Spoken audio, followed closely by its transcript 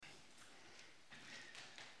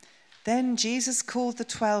Then Jesus called the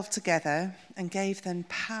 12 together and gave them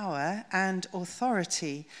power and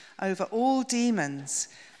authority over all demons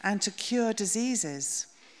and to cure diseases.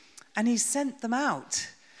 And he sent them out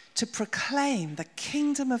to proclaim the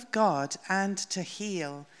kingdom of God and to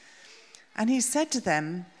heal. And he said to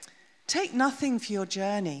them, "Take nothing for your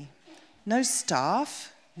journey, no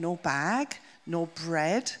staff, nor bag, nor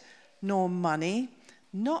bread, nor money,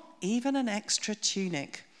 not even an extra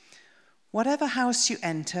tunic. Whatever house you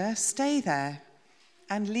enter, stay there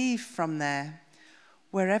and leave from there.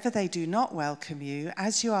 Wherever they do not welcome you,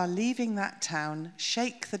 as you are leaving that town,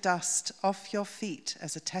 shake the dust off your feet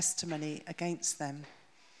as a testimony against them."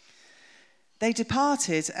 They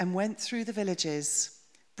departed and went through the villages,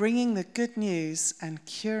 bringing the good news and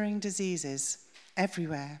curing diseases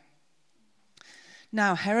everywhere.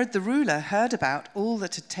 Now Herod the ruler heard about all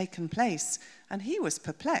that had taken place, and he was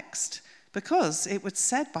perplexed, because it was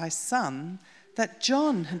said by some that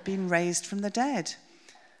John had been raised from the dead,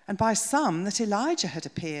 and by some that Elijah had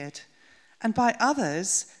appeared, and by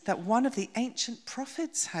others that one of the ancient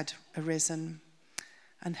prophets had arisen.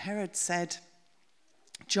 And Herod said,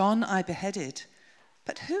 "John I beheaded,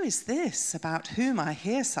 but who is this about whom I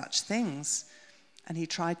hear such things?" And he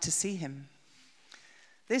tried to see him.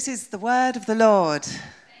 This is the word of the Lord.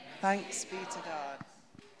 Thanks be to God.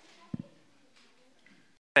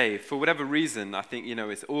 Hey, for whatever reason, I think,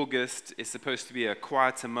 it's August, it's supposed to be a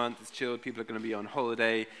quieter month, it's chilled, people are going to be on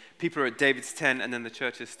holiday, people are at David's tent, and then the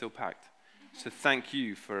church is still packed. So thank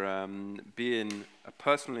you for being a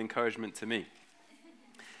personal encouragement to me.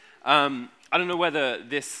 I don't know whether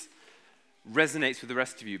this resonates with the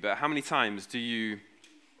rest of you, but how many times do you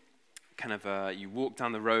you walk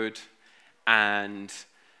down the road and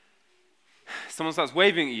someone starts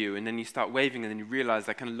waving at you, and then you start waving, and then you realize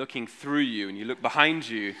they're kind of looking through you, and you look behind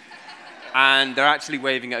you, and they're actually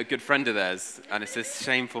waving at a good friend of theirs, and it's this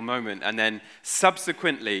shameful moment. And then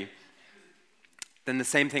subsequently, then the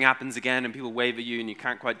same thing happens again, and people wave at you, and you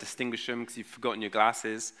can't quite distinguish them because you've forgotten your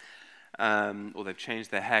glasses, or they've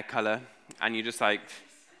changed their hair color, and you just kind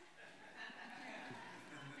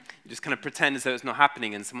of pretend as though it's not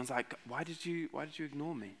happening, and someone's like, why did you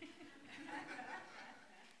ignore me?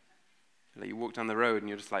 Like you walk down the road and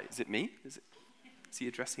you're just like, is it me? Is he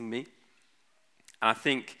addressing me? And I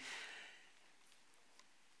think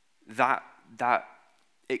that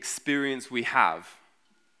experience we have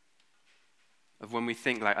of when we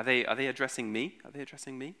think like, are they addressing me? Are they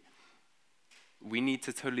addressing me? We need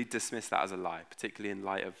to totally dismiss that as a lie, particularly in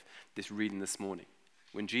light of this reading this morning.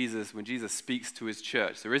 When Jesus speaks to his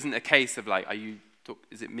church, there isn't a case of like,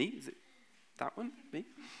 is it me? Is it that one? Me?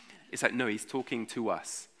 It's like, no, he's talking to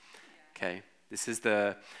us. Okay, this is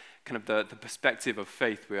the perspective of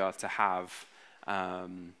faith we are to have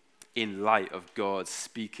in light of God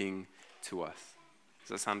speaking to us. Does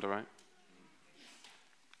that sound all right?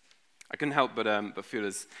 I couldn't help but feel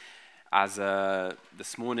as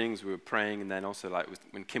this morning as we were praying, and then also like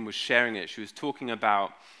when Kim was sharing it, she was talking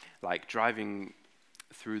about like driving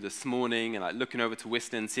through this morning and like looking over to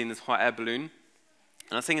Whiston and seeing this hot air balloon.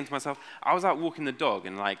 And I was thinking to myself, I was out walking the dog,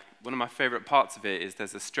 and like one of my favorite parts of it is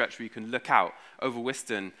there's a stretch where you can look out over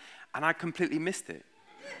Whiston, and I completely missed it.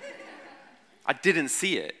 I didn't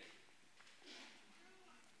see it.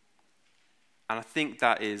 And I think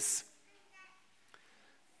that is,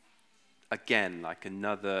 again, like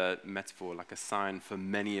another metaphor, like a sign for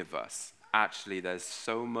many of us. Actually, there's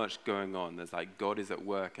so much going on. There's like God is at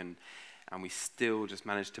work, and we still just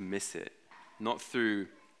manage to miss it. Not through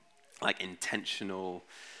like intentional,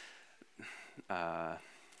 I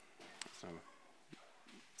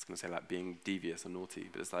was going to say like being devious or naughty,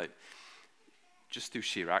 but it's like just through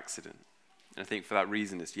sheer accident. And I think for that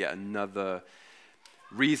reason, it's yet another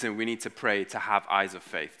reason we need to pray to have eyes of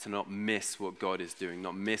faith, to not miss what God is doing,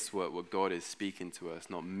 not miss what God is speaking to us,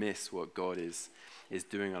 not miss what God is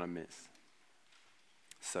doing on a miss.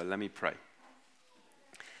 So let me pray.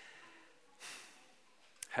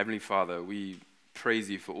 Heavenly Father, we praise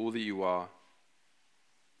you for all that you are.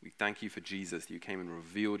 We thank you for Jesus, that you came and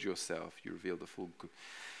revealed yourself. You revealed that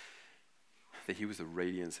he was the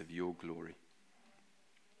radiance of your glory.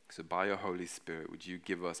 So by your Holy Spirit, would you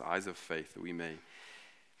give us eyes of faith that we may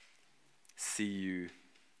see you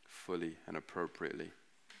fully and appropriately.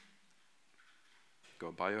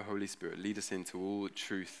 God, by your Holy Spirit, lead us into all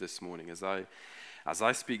truth this morning. As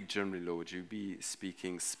I speak generally, Lord, would you be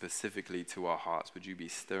speaking specifically to our hearts? Would you be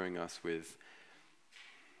stirring us with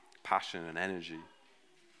passion and energy?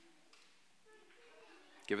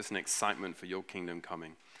 Give us an excitement for your kingdom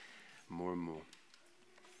coming more and more.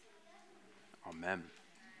 Amen.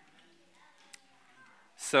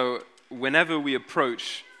 So whenever we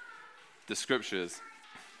approach the scriptures,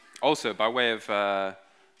 Also, by way of, I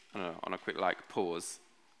don't know, on a quick pause,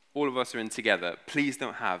 all of us are in together. Please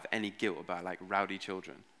don't have any guilt about rowdy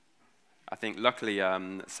children. I think luckily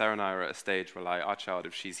Sarah and I are at a stage where our child,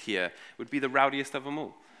 if she's here, would be the rowdiest of them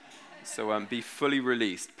all. So be fully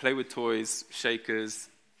released. Play with toys, shakers.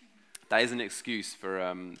 That is an excuse for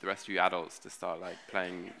the rest of you adults to start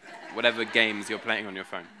playing whatever games you're playing on your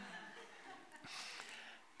phone.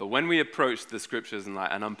 But when we approach the scriptures and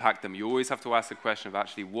unpack them, you always have to ask the question of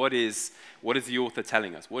actually what is the author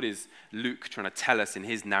telling us? What is Luke trying to tell us in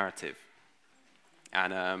his narrative?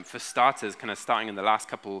 And for starters, kind of starting in the last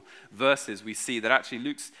couple verses, we see that actually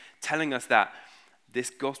Luke's telling us that this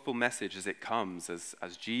gospel message as it comes,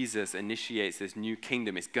 as Jesus initiates this new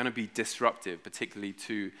kingdom, is going to be disruptive, particularly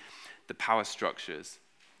to the power structures.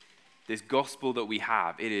 This gospel that we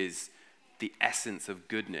have, it is the essence of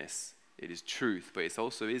goodness. It is truth, but it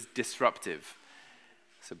also is disruptive.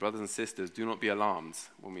 So brothers and sisters, do not be alarmed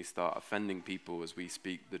when we start offending people as we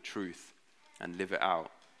speak the truth and live it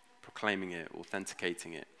out, proclaiming it,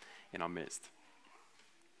 authenticating it in our midst.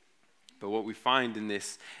 But what we find in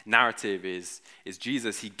this narrative is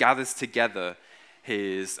Jesus, he gathers together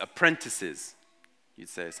his apprentices, you'd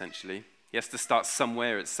say essentially. He has to start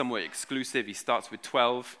somewhere. It's somewhere exclusive. He starts with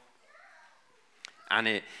 12, and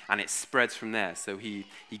it spreads from there. So he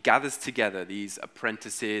gathers together these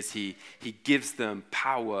apprentices. He gives them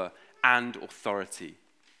power and authority.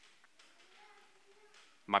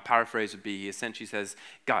 My paraphrase would be, he essentially says,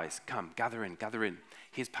 guys, come, gather in.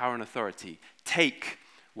 Here's power and authority. Take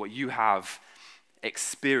what you have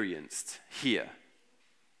experienced here.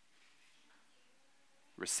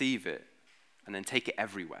 Receive it, and then take it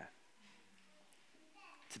everywhere.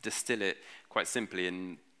 To distill it quite simply,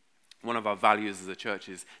 in one of our values as a church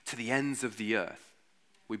is to the ends of the earth.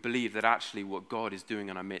 We believe that actually what God is doing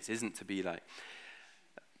in our midst isn't to be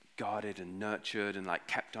guarded and nurtured and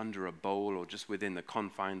kept under a bowl or just within the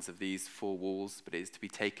confines of these four walls, but it is to be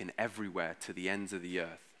taken everywhere to the ends of the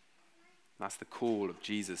earth. That's the call of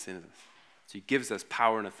Jesus in us. So he gives us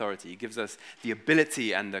power and authority. He gives us the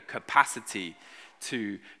ability and the capacity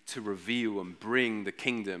to reveal and bring the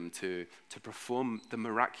kingdom, to perform the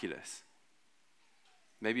miraculous.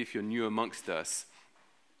 Maybe if you're new amongst us,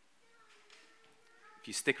 if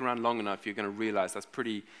you stick around long enough, you're going to realize that's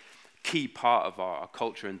pretty key part of our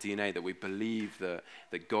culture and DNA, that we believe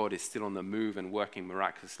that God is still on the move and working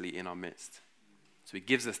miraculously in our midst. So he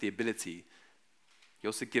gives us the ability. He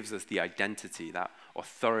also gives us the identity, that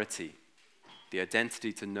authority, the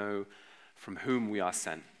identity to know from whom we are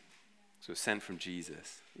sent. So sent from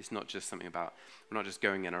Jesus. It's not just something about, we're not just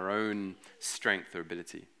going in our own strength or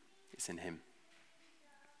ability. It's in him.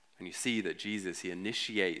 And you see that Jesus, he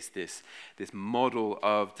initiates this model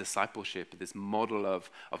of discipleship, this model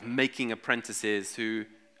of making apprentices who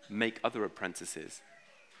make other apprentices.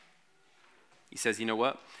 He says, you know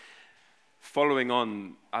what? Following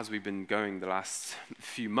on, as we've been going the last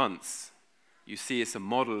few months, you see it's a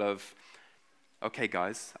model of, okay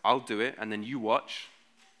guys, I'll do it, and then you watch.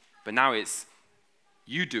 But now it's,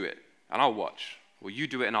 you do it, and I'll watch. Or you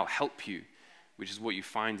do it, and I'll help you, which is what you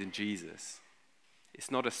find in Jesus.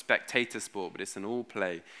 It's not a spectator sport, but it's an all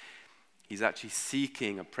play. He's actually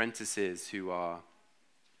seeking apprentices who are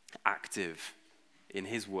active in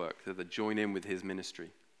his work, that join in with his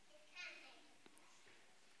ministry.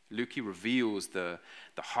 Luke, he reveals the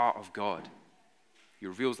heart of God. He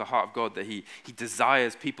reveals the heart of God, that he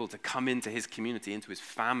desires people to come into his community, into his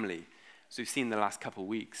family. So we've seen the last couple of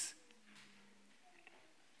weeks.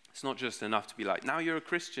 It's not just enough to be now you're a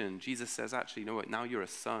Christian. Jesus says, actually, you know what, now you're a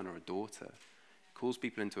son or a daughter. He calls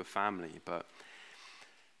people into a family, but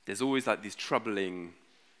there's always these troubling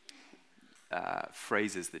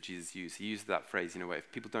phrases that Jesus used. He used that phrase, you know what,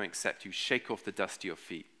 if people don't accept you, shake off the dust of your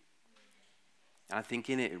feet. And I think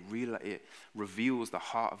in it reveals the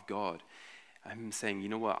heart of God. I'm saying, you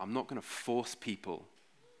know what, I'm not going to force people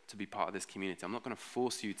to be part of this community. I'm not going to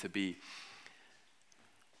force you to be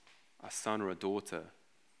a son or a daughter.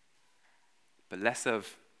 But less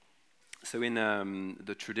of, so in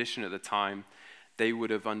the tradition at the time, they would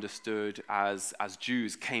have understood as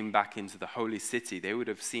Jews came back into the holy city, they would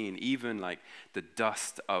have seen even the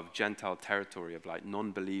dust of Gentile territory, of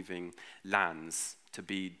non-believing lands to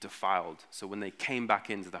be defiled. So when they came back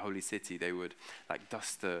into the holy city, they would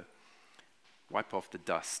wipe off the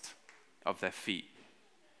dust of their feet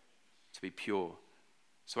to be pure.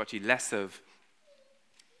 So actually less of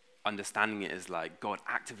understanding it as God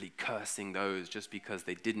actively cursing those just because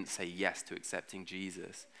they didn't say yes to accepting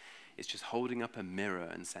Jesus. It's just holding up a mirror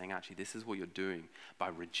and saying, actually, this is what you're doing by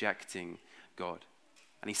rejecting God.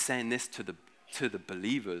 And he's saying this to the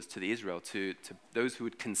believers, to the Israel, to those who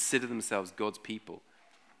would consider themselves God's people.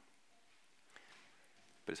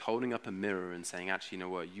 But it's holding up a mirror and saying, actually, you know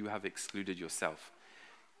what? You have excluded yourself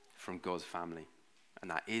from God's family.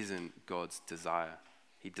 And that isn't God's desire.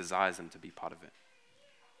 He desires them to be part of it.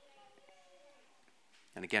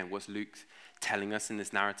 And again, what's Luke telling us in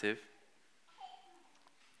this narrative?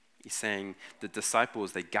 He's saying the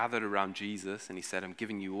disciples, they gathered around Jesus and he said, I'm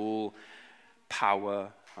giving you all power.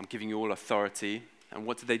 I'm giving you all authority. And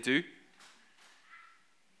what did they do?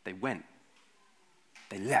 They went.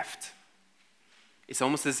 They left. It's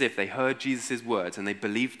almost as if they heard Jesus' words and they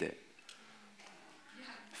believed it.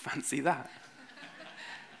 Fancy that.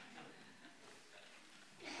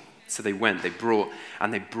 So they went, they brought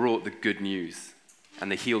the good news and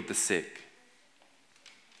they healed the sick.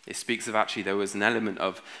 It speaks of actually there was an element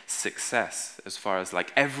of success as far as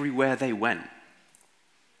like everywhere they went,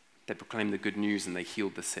 they proclaimed the good news and they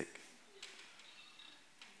healed the sick.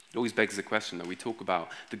 It always begs the question that we talk about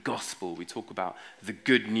the gospel, we talk about the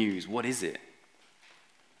good news. What is it?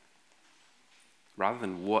 Rather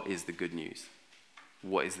than what is the good news,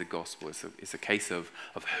 what is the gospel? It's a case of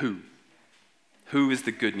who. Who is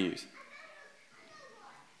the good news?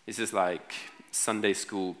 It's just like Sunday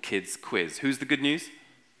school kids quiz. Who's the good news?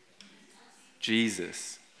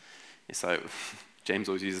 Jesus. It's like, James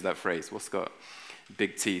always uses that phrase. What's got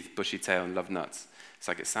big teeth, bushy tail, and love nuts? It's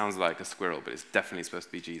like, it sounds like a squirrel, but it's definitely supposed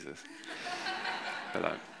to be Jesus.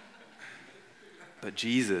 But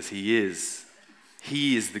Jesus, he is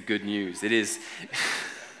the good news. It is.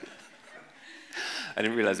 I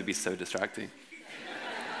didn't realize it'd be so distracting.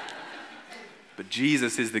 But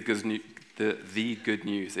Jesus is the good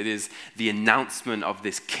news. It is the announcement of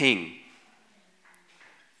this king.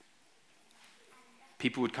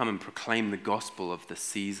 People would come and proclaim the gospel of the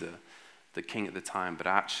Caesar, the king at the time, but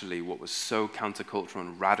actually what was so countercultural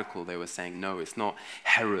and radical, they were saying, no, it's not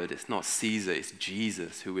Herod, it's not Caesar, it's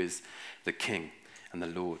Jesus who is the king and the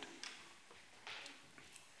Lord.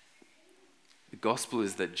 The gospel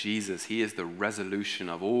is that Jesus, he is the resolution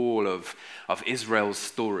of all of Israel's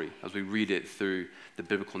story as we read it through the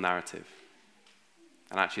biblical narrative.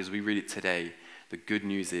 And actually, as we read it today, the good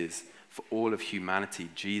news is for all of humanity,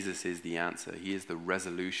 Jesus is the answer. He is the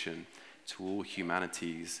resolution to all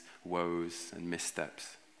humanity's woes and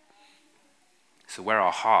missteps. So where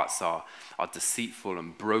our hearts are deceitful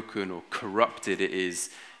and broken or corrupted, it is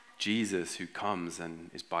Jesus who comes,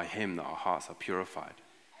 and it's by him that our hearts are purified.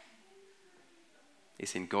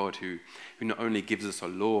 It's in God who not only gives us a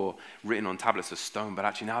law written on tablets of stone, but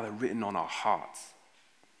actually now they're written on our hearts.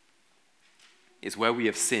 It's where we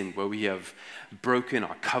have sinned, where we have broken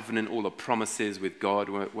our covenant, all the promises with God,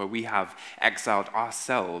 where we have exiled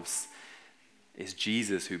ourselves. It's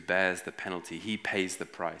Jesus who bears the penalty. He pays the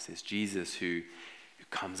price. It's Jesus who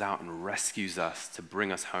comes out and rescues us to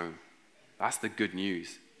bring us home. That's the good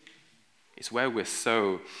news. It's where we're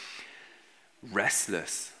so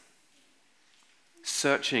restless,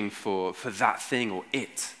 searching for that thing or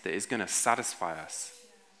it that is going to satisfy us.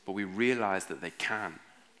 But we realize that they can.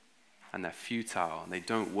 And they're futile, and they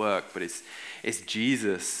don't work, but it's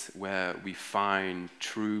Jesus where we find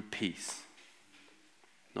true peace.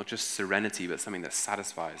 Not just serenity, but something that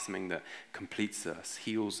satisfies, something that completes us,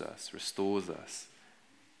 heals us, restores us.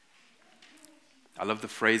 I love the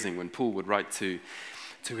phrasing when Paul would write to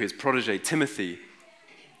his protege, Timothy.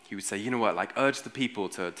 He would say, you know what, like urge the people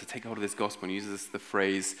to take hold of this gospel, and uses the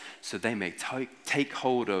phrase, so they may take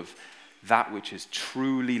hold of that which is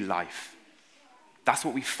truly life. That's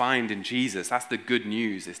what we find in Jesus. That's the good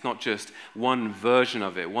news. It's not just one version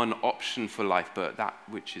of it, one option for life, but that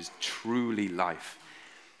which is truly life.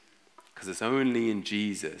 Because it's only in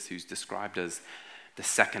Jesus, who's described as the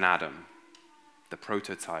second Adam, the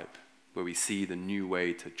prototype, where we see the new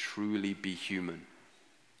way to truly be human.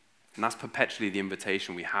 And that's perpetually the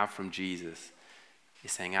invitation we have from Jesus.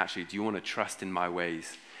 He's saying, actually, do you want to trust in my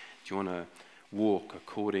ways? Do you want to walk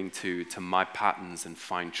according to my patterns and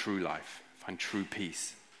find true life? Find true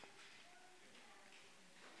peace.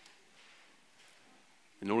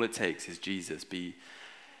 And all it takes is Jesus,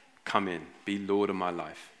 come in, be Lord of my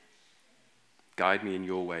life. Guide me in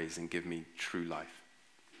your ways and give me true life.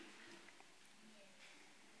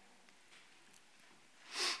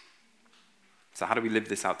 So how do we live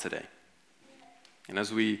this out today? And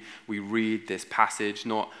as we read this passage,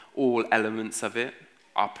 not all elements of it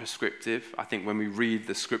are prescriptive. I think when we read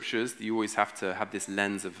the scriptures, you always have to have this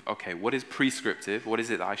lens of, okay, what is prescriptive? What is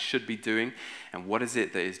it that I should be doing? And what is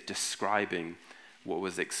it that is describing what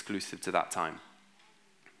was exclusive to that time?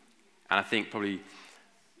 And I think probably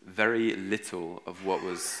very little of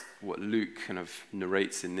what Luke kind of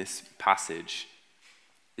narrates in this passage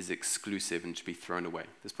is exclusive and should be thrown away.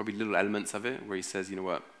 There's probably little elements of it where he says, you know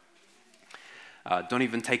what, don't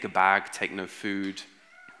even take a bag, take no food,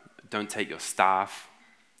 don't take your staff.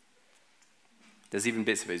 There's even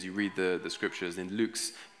bits of it as you read the scriptures. In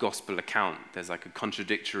Luke's gospel account, there's like a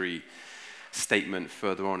contradictory statement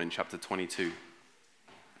further on in chapter 22.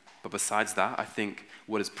 But besides that, I think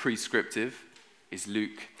what is prescriptive is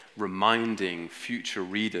Luke reminding future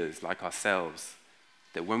readers like ourselves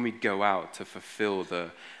that when we go out to fulfill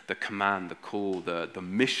the command, the call, the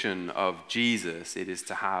mission of Jesus, it is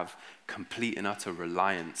to have complete and utter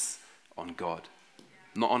reliance on God.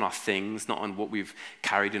 Not on our things, not on what we've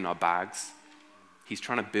carried in our bags. He's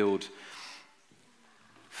trying to build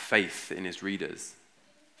faith in his readers.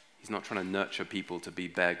 He's not trying to nurture people to be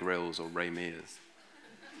Bear Grylls or Ray Mears.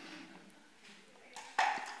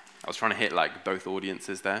 I was trying to hit like both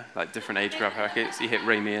audiences there, like different age brackets. You hit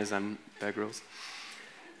Ray Mears and Bear Grylls.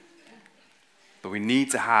 But we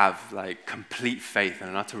need to have like complete faith and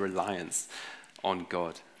an utter reliance on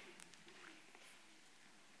God.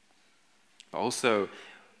 But also,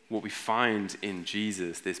 what we find in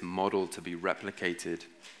Jesus, this model to be replicated,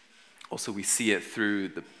 also we see it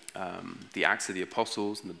through the Acts of the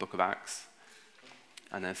Apostles and the book of Acts,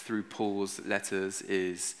 and then through Paul's letters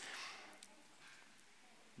is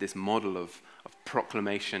this model of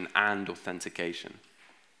proclamation and authentication.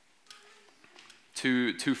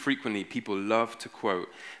 Too frequently, people love to quote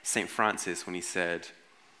St. Francis when he said,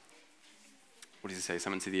 what does he say?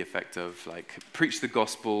 Something to the effect of, like, preach the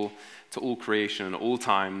gospel to all creation at all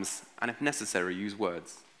times, and if necessary, use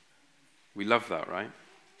words. We love that, right?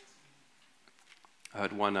 I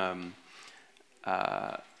heard one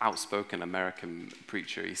outspoken American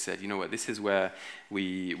preacher, he said, you know what, this is where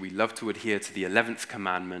we love to adhere to the 11th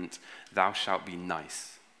commandment, thou shalt be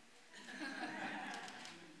nice.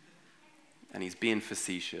 And he's being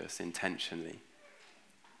facetious intentionally.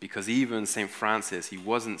 Because even St. Francis, he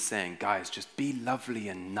wasn't saying, guys, just be lovely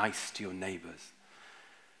and nice to your neighbors.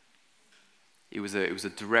 It was a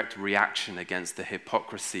direct reaction against the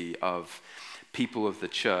hypocrisy of people of the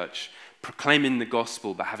church proclaiming the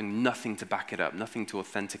gospel but having nothing to back it up, nothing to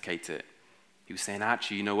authenticate it. He was saying,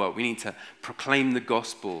 actually, you know what? We need to proclaim the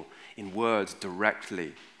gospel in words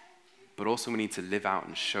directly, but also we need to live out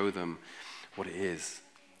and show them what it is.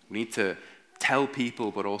 We need to tell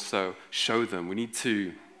people, but also show them. We need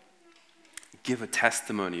to give a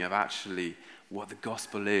testimony of actually what the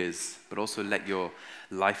gospel is, but also let your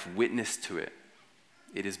life witness to it.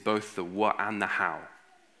 It is both the what and the how.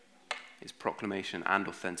 It's proclamation and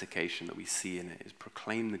authentication that we see in it. It's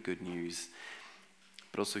proclaim the good news,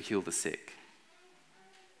 but also heal the sick,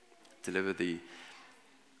 deliver the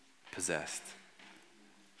possessed.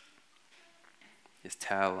 It's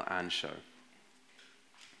tell and show.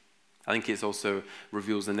 I think it also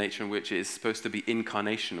reveals the nature in which it is supposed to be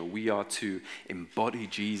incarnational. We are to embody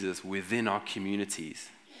Jesus within our communities.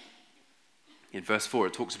 In verse 4,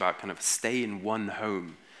 it talks about kind of stay in one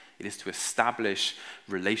home. It is to establish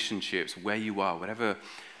relationships where you are, whatever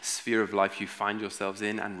sphere of life you find yourselves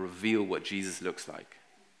in, and reveal what Jesus looks like.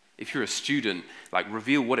 If you're a student, like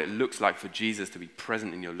reveal what it looks like for Jesus to be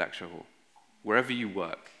present in your lecture hall. Wherever you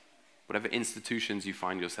work, whatever institutions you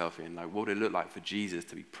find yourself in, like what would it look like for Jesus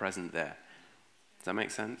to be present there? Does that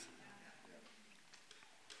make sense?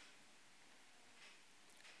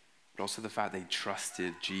 But also the fact they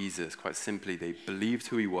trusted Jesus, quite simply, they believed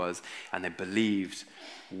who he was and they believed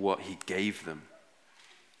what he gave them.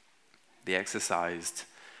 They exercised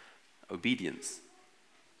obedience.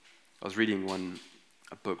 I was reading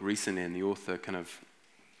a book recently, and the author kind of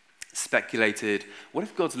speculated, what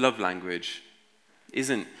if God's love language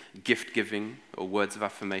isn't gift giving or words of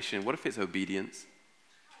affirmation? What if it's obedience?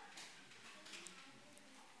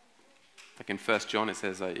 Like in 1 John, it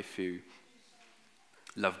says that if you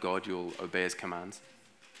love God, you'll obey his commands.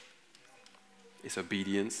 It's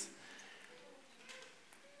obedience.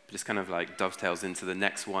 But this kind of like dovetails into the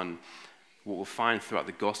next one. What we'll find throughout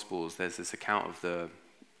the Gospels, there's this account of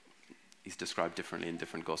he's described differently in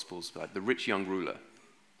different Gospels, but like the rich young ruler.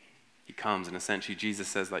 He comes and essentially Jesus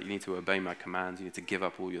says, like, you need to obey my commands, you need to give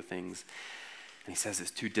up all your things. And he says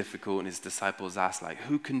it's too difficult, and his disciples ask, like,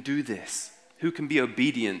 who can do this? Who can be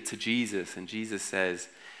obedient to Jesus? And Jesus says,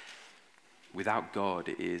 without God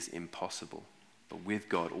it is impossible, but with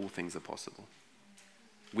God all things are possible.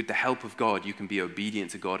 With the help of God, you can be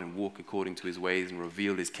obedient to God and walk according to his ways and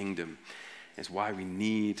reveal his kingdom. It's why we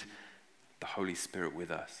need the Holy Spirit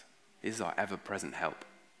with us. This is our ever-present help.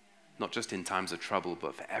 Not just in times of trouble,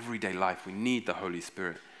 but for everyday life, we need the Holy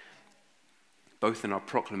Spirit, both in our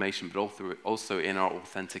proclamation, but also in our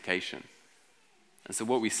authentication. And so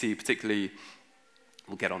what we see, particularly,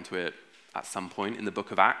 we'll get onto it at some point in the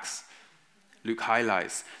book of Acts, Luke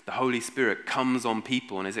highlights the Holy Spirit comes on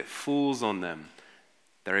people, and as it falls on them,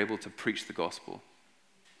 they're able to preach the gospel.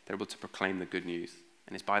 They're able to proclaim the good news.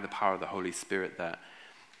 And it's by the power of the Holy Spirit that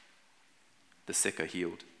the sick are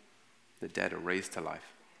healed, the dead are raised to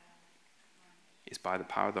life. It's by the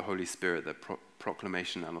power of the Holy Spirit that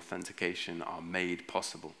proclamation and authentication are made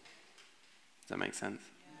possible. Does that make sense?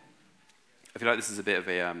 I feel like this is a bit of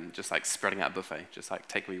a, just like spreading out a buffet, just like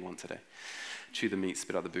take what you want today. Chew the meat,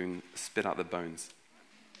 spit out the bones.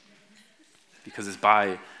 Because it's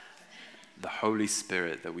by the Holy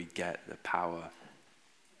Spirit that we get the power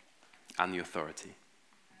and the authority.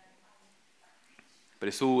 But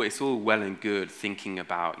it's all well and good thinking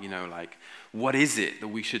about, like, what is it that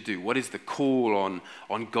we should do? What is the call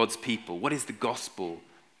on God's people? What is the gospel?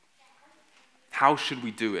 How should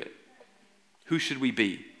we do it? Who should we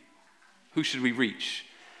be? Who should we reach?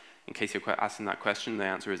 In case you're asking that question, the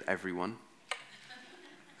answer is everyone.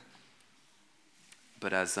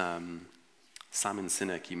 But as Simon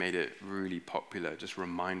Sinek, he made it really popular, just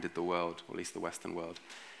reminded the world, or at least the Western world,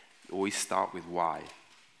 always start with why.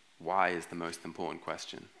 Why is the most important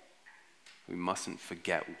question. We mustn't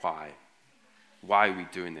forget why. Why are we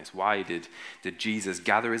doing this? Why did Jesus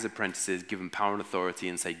gather his apprentices, give them power and authority,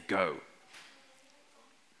 and say, go?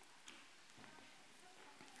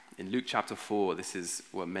 In Luke chapter 4, this is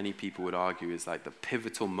what many people would argue is like the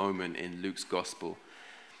pivotal moment in Luke's gospel.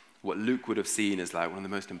 What Luke would have seen as like one of the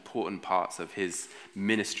most important parts of his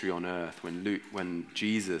ministry on earth, when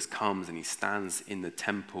Jesus comes and he stands in the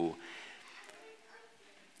temple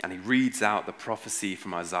and he reads out the prophecy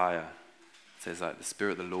from Isaiah. It says like, the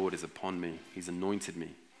Spirit of the Lord is upon me. He's anointed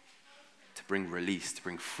me to bring release, to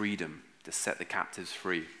bring freedom, to set the captives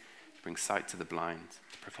free, to bring sight to the blind,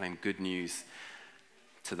 to proclaim good news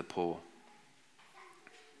to the poor.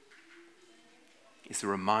 It's a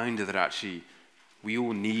reminder that actually we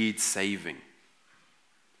all need saving.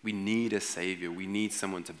 We need a savior. We need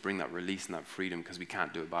someone to bring that release and that freedom because we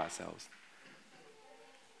can't do it by ourselves.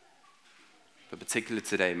 But particularly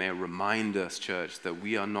today, may it remind us, church, that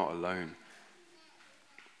we are not alone.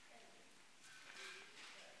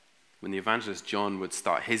 When the evangelist John would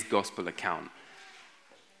start his gospel account,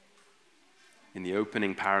 in the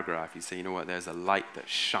opening paragraph, he'd say, you know what, there's a light that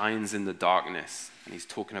shines in the darkness, and he's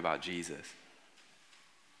talking about Jesus.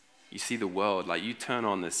 You see the world, like you turn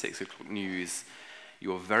on the 6 o'clock news,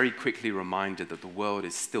 you're very quickly reminded that the world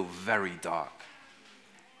is still very dark.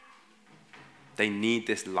 They need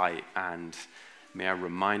this light, and may I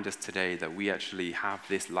remind us today that we actually have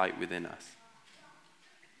this light within us.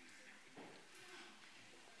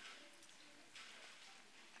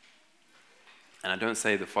 And I don't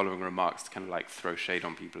say the following remarks to kind of like throw shade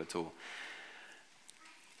on people at all.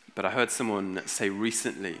 But I heard someone say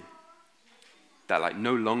recently that like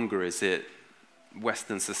no longer is it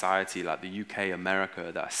Western society like the UK,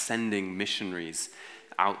 America that are sending missionaries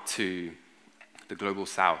out to the global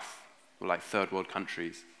south or like third world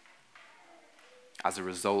countries as a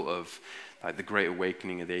result of like the Great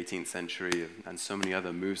Awakening of the 18th century and so many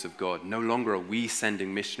other moves of God. No longer are we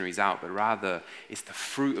sending missionaries out, but rather it's the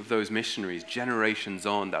fruit of those missionaries generations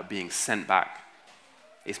on that are being sent back.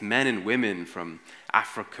 It's men and women from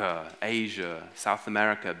Africa, Asia, South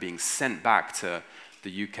America being sent back to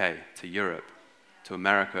the UK, to Europe, to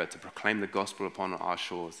America to proclaim the gospel upon our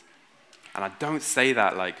shores. And I don't say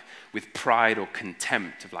that like with pride or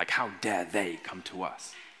contempt of like, how dare they come to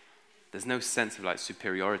us? There's no sense of like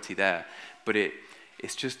superiority there, but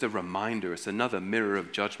it's just a reminder. It's another mirror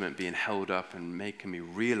of judgment being held up and making me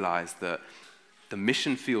realize that the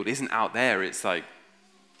mission field isn't out there. It's like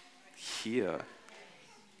here.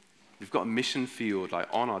 We've got a mission field like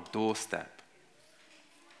on our doorstep.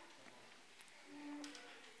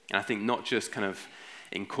 And I think not just kind of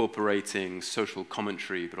incorporating social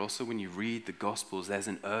commentary, but also when you read the Gospels, there's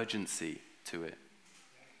an urgency to it.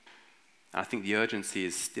 And I think the urgency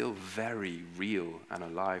is still very real and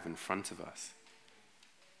alive in front of us.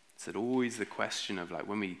 It's always the question of like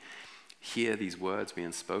when we hear these words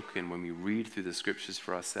being spoken, when we read through the scriptures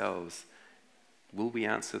for ourselves, will we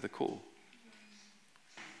answer the call?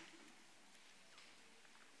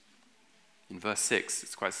 In verse 6,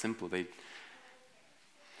 it's quite simple.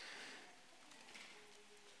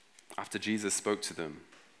 After Jesus spoke to them,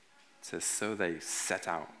 it says, so they set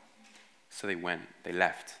out. So they went, they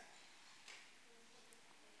left.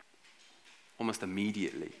 Almost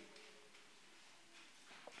immediately.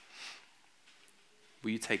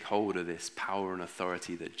 Will you take hold of this power and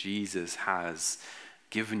authority that Jesus has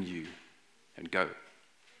given you and go?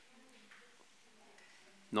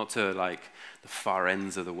 Not to like the far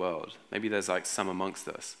ends of the world. Maybe there's like some amongst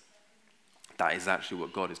us. That is actually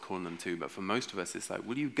what God is calling them to. But for most of us, it's like,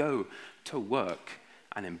 will you go to work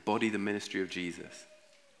and embody the ministry of Jesus?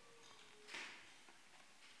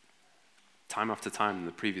 Time after time in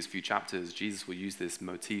the previous few chapters, Jesus will use this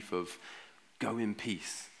motif of go in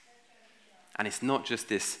peace. And it's not just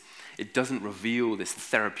this, it doesn't reveal this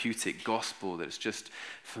therapeutic gospel that it's just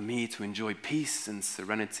for me to enjoy peace and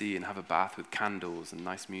serenity and have a bath with candles and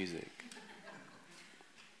nice music.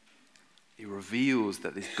 It reveals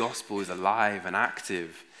that this gospel is alive and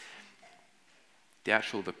active.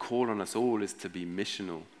 The call on us all is to be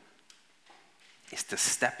missional. It's to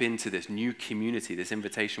step into this new community, this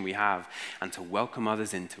invitation we have, and to welcome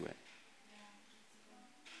others into it.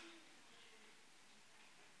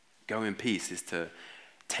 Go in peace is to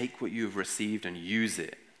take what you have received and use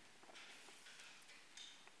it.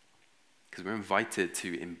 Because we're invited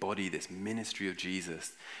to embody this ministry of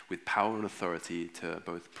Jesus with power and authority to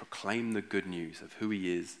both proclaim the good news of who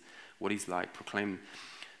he is, what he's like,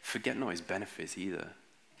 forget not his benefits either,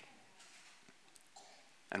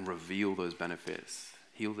 and reveal those benefits,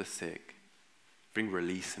 heal the sick, bring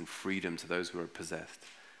release and freedom to those who are possessed,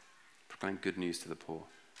 proclaim good news to the poor.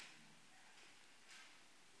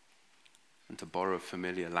 And to borrow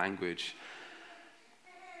familiar language,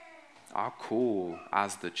 our call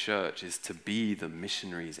as the church is to be the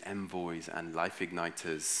missionaries, envoys, and life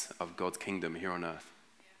igniters of God's kingdom here on earth.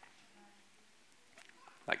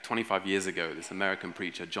 Like 25 years ago, this American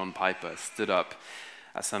preacher, John Piper, stood up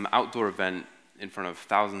at some outdoor event in front of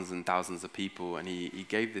thousands and thousands of people, and he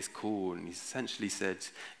gave this call, and he essentially said,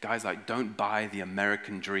 guys, like, don't buy the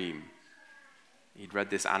American dream. He'd read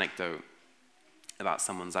this anecdote about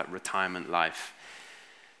someone's like retirement life.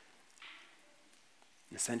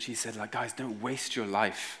 And essentially he said, like, guys, don't waste your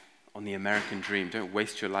life on the American dream. Don't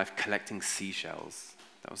waste your life collecting seashells.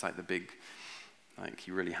 That was like the big, like, he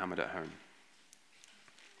really hammered it home.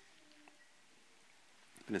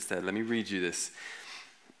 But instead, let me read you this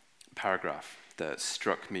paragraph that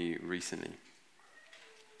struck me recently.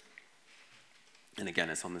 And again,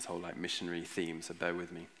 it's on this whole like missionary theme, so bear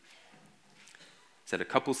with me. It said, a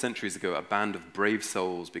couple centuries ago, a band of brave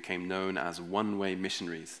souls became known as one-way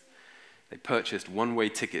missionaries. They purchased one-way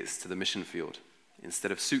tickets to the mission field.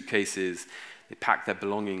 Instead of suitcases, they packed their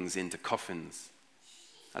belongings into coffins.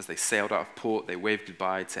 As they sailed out of port, they waved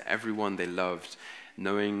goodbye to everyone they loved,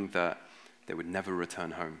 knowing that they would never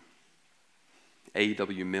return home.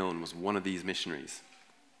 A.W. Milne was one of these missionaries.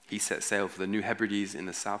 He set sail for the New Hebrides in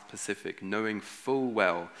the South Pacific, knowing full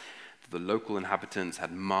well that the local inhabitants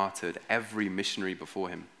had martyred every missionary before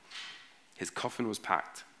him. His coffin was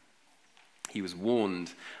packed. He was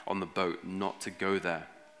warned on the boat not to go there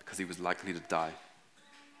because he was likely to die.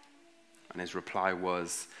 And his reply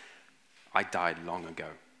was, I died long ago.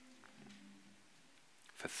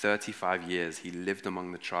 For 35 years, he lived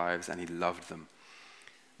among the tribes and he loved them.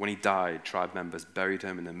 When he died, tribe members buried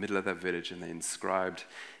him in the middle of their village and they inscribed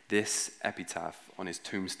this epitaph on his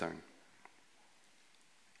tombstone.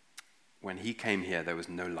 When he came here, there was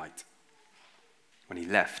no light. When he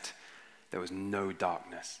left, there was no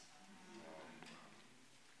darkness.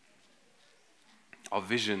 Our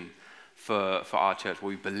vision for our church, what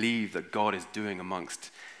we believe that God is doing amongst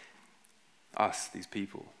us, these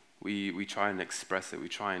people, we try and express it. We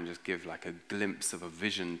try and just give like a glimpse of a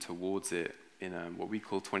vision towards it in what we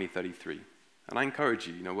call 2033. And I encourage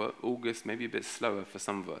you, what, August maybe a bit slower for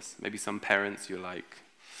some of us. Maybe some parents, you're like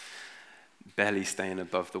barely staying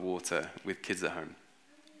above the water with kids at home.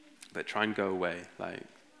 But try and go away, like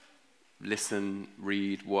listen,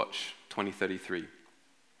 read, watch 2033.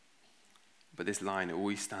 But this line, it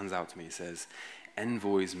always stands out to me. It says,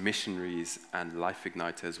 envoys, missionaries, and life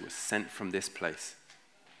igniters were sent from this place,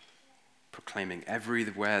 proclaiming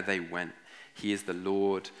everywhere they went, he is the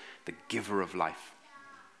Lord, the giver of life.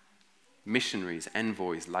 Missionaries,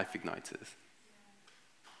 envoys, life igniters.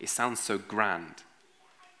 It sounds so grand.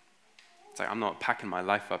 It's like I'm not packing my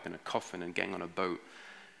life up in a coffin and getting on a boat,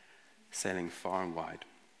 sailing far and wide.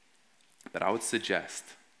 But I would suggest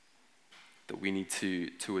that we need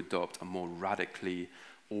to adopt a more radically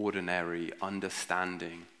ordinary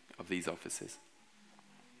understanding of these offices.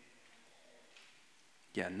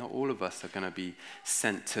 Yeah, not all of us are going to be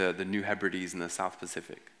sent to the New Hebrides in the South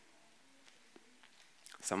Pacific.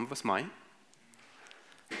 Some of us might,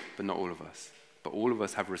 but not all of us. But all of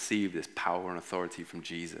us have received this power and authority from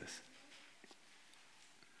Jesus.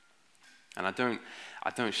 And I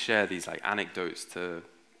don't share these like anecdotes to,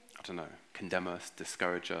 condemn us,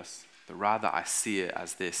 discourage us, but rather I see it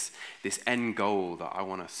as this end goal that I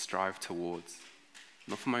want to strive towards.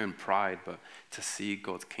 Not for my own pride, but to see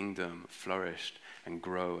God's kingdom flourish and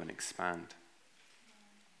grow and expand.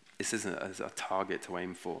 This isn't a target to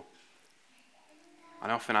aim for.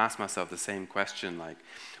 I often ask myself the same question, like,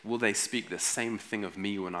 will they speak the same thing of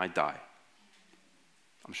me when I die?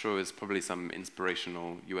 I'm sure it was probably some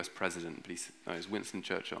inspirational US president, but no, it was Winston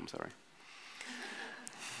Churchill, I'm sorry.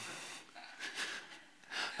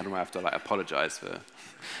 I don't have to apologize for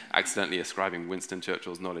accidentally ascribing Winston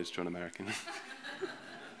Churchill's knowledge to an American.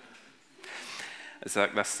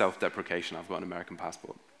 That's self-deprecation. I've got an American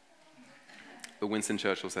passport. But Winston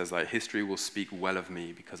Churchill says, history will speak well of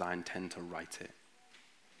me because I intend to write it.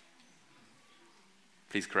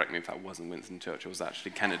 Please correct me if that wasn't Winston Churchill. It was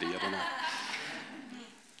actually Kennedy. I don't know.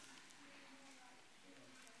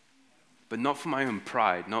 But not for my own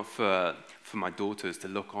pride, not for my daughters to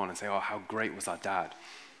look on and say, oh, how great was our dad.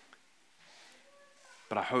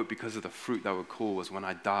 But I hope because of the fruit that would cause when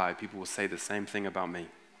I die, people will say the same thing about me.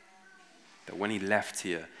 That when he left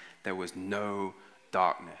here, there was no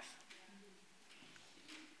darkness.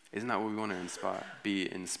 Isn't that what we want to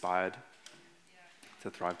be inspired to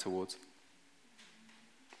thrive towards?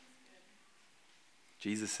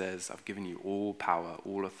 Jesus says, I've given you all power,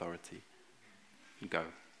 all authority. Go.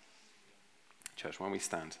 Church, why don't we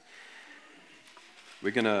stand? We're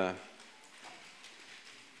going to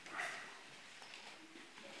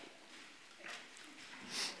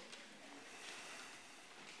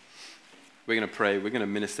pray, we're going to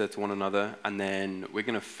minister to one another, and then we're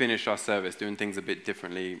going to finish our service doing things a bit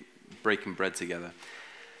differently, breaking bread together.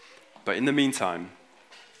 But in the meantime,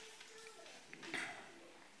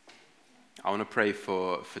 I want to pray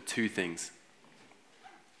for two things.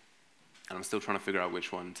 And I'm still trying to figure out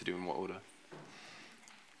which one to do in what order.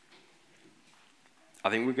 I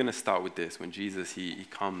think we're going to start with this. When Jesus, he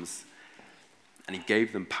comes and he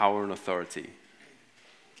gave them power and authority.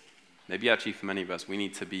 Maybe actually for many of us, we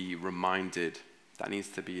need to be reminded, that needs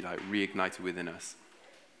to be reignited within us.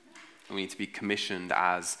 And we need to be commissioned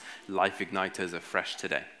as life igniters afresh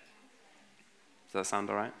today. Does that sound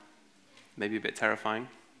all right? Maybe a bit terrifying?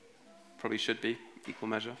 Probably should be, equal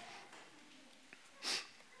measure.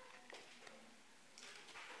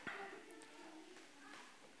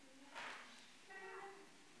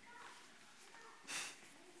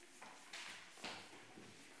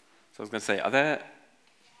 So I was going to say, are there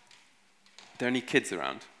any kids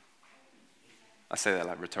around? I say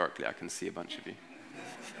that rhetorically, I can see a bunch of you.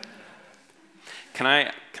 Can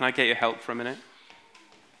I get your help for a minute?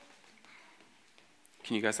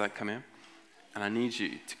 Can you guys come here? And I need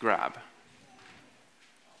you to grab.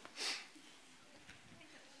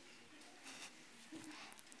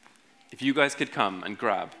 If you guys could come and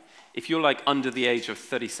grab. If you're under the age of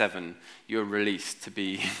 37, you're released to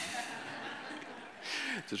be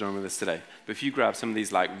to join with us today. But if you grab some of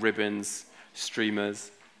these ribbons,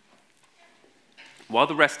 streamers, while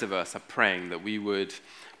the rest of us are praying that we would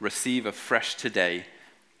receive afresh today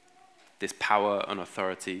this power and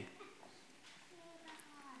authority,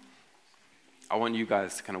 I want you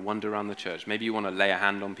guys to kind of wander around the church. Maybe you want to lay a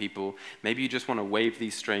hand on people. Maybe you just want to wave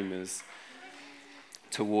these streamers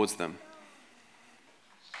towards them.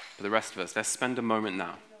 For the rest of us, let's spend a moment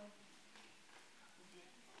now.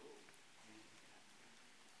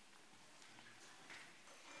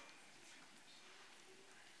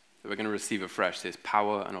 That we're going to receive afresh this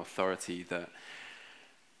power and authority that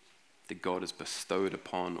God has bestowed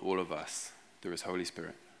upon all of us through his Holy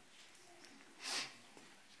Spirit.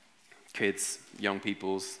 Kids, young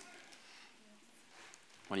peoples,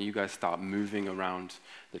 why don't you guys start moving around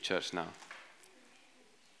the church now?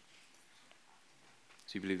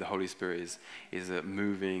 So you believe the Holy Spirit is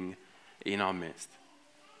moving in our midst.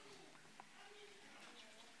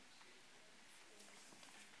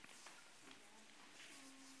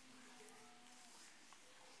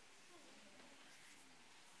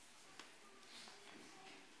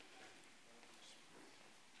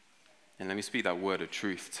 And let me speak that word of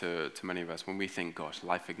truth to many of us. When we think, gosh,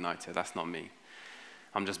 life igniter, that's not me.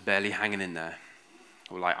 I'm just barely hanging in there.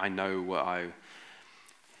 Or I know what I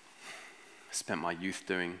spent my youth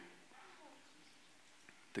doing.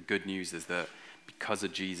 The good news is that because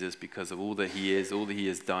of Jesus, because of all that he is, all that he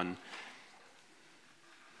has done,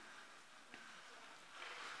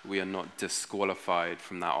 we are not disqualified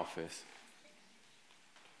from that office.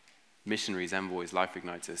 Missionaries, envoys, life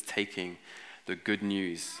igniters, taking the good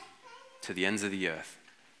news to the ends of the earth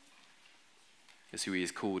is who he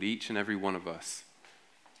has called each and every one of us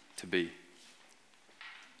to be.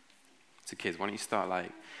 So kids, why don't you start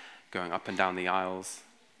going up and down the aisles?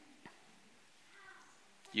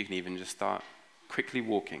 You can even just start quickly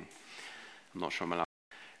walking. I'm not sure I'm allowed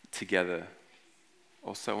together.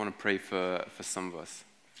 Also, I want to pray for some of us.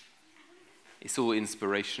 It's all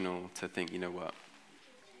inspirational to think, you know what?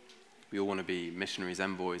 We all want to be missionaries,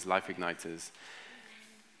 envoys, life igniters,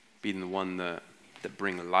 being the one that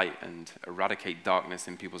bring light and eradicate darkness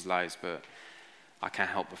in people's lives. But I can't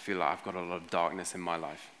help but feel like I've got a lot of darkness in my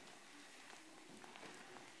life.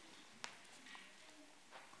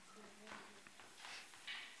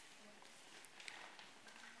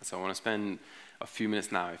 So I want to spend a few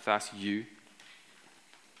minutes now. If that's you,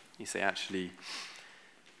 you say, actually,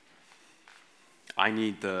 I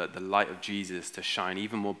need the light of Jesus to shine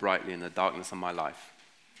even more brightly in the darkness of my life.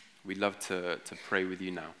 We'd love to pray with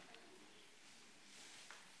you now.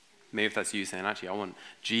 Maybe if that's you saying, actually, I want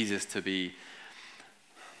Jesus to be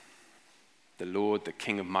the Lord, the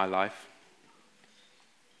King of my life.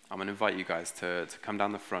 I'm going to invite you guys to come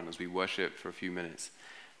down the front as we worship for a few minutes.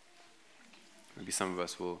 Maybe some of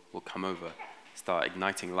us will come over, start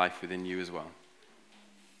igniting life within you as well.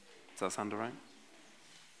 Does that sound all right?